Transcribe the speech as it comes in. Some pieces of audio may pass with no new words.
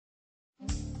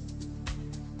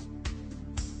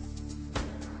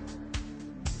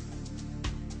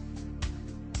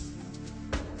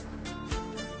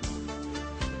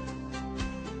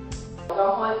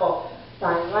開步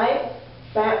，side right,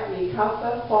 back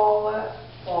recover forward,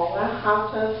 forward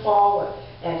half turn forward,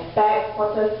 and back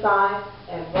quarter side,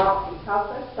 and rock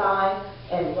recover side,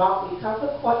 and rock recover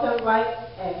quarter right,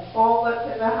 and forward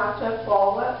pivot half turn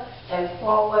forward, and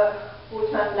forward full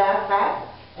turn left back,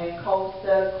 and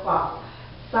coaster cross.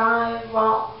 Side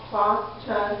rock cross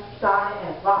turn side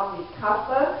and rock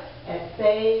recover, and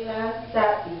sailor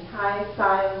step behind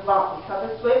side rock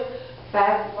recover switch,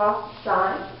 back rock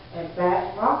side and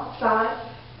back rock side,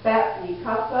 back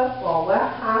recover forward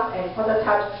half and quarter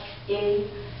touch in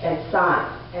and side,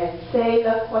 and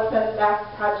sailor quarter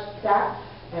left touch step,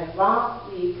 and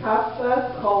rock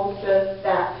recover coaster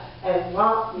step, and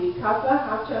rock recover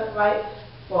half turn right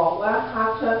forward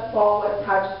half turn forward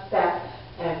touch step,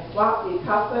 and rock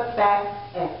recover back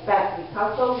and back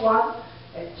recover 1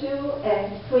 and 2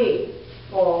 and 3,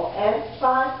 4 and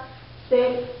 5,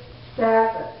 6,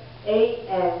 7, 8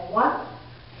 and 1,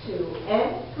 2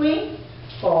 and 3,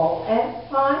 4 and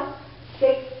 5,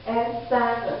 6 and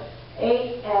 7,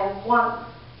 8 and 1,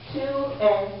 2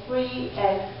 and 3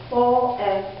 and 4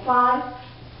 and 5,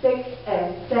 6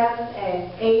 and 7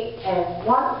 and 8 and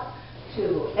 1,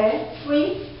 2 and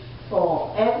 3,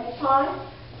 4 and 5,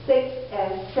 6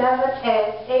 and 7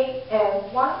 and 8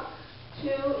 and 1, 2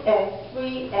 and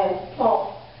 3 and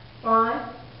 4,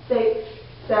 5, 6,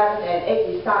 7 and 8.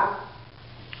 We start.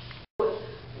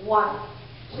 1,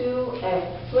 2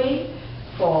 and 3,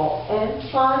 4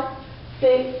 and 5,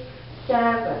 6,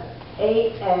 7,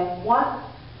 8 and 1,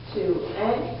 2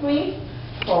 and 3,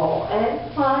 4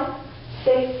 and 5,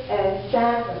 6 and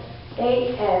 7,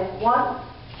 8 and 1,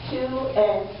 2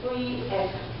 and 3 and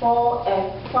 4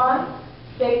 and 5,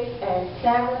 6 and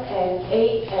 7 and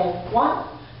 8 and 1,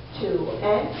 2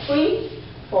 and 3,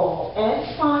 4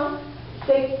 and 5,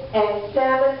 6 and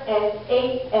 7 and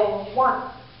 8 and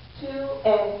 1, 2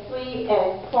 and 3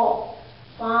 and 4,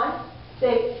 5,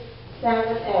 6,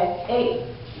 7 and 8,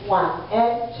 1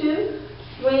 and 2,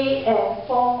 3 and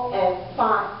 4 and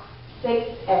 5, 6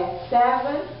 and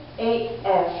 7, 8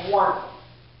 and 1.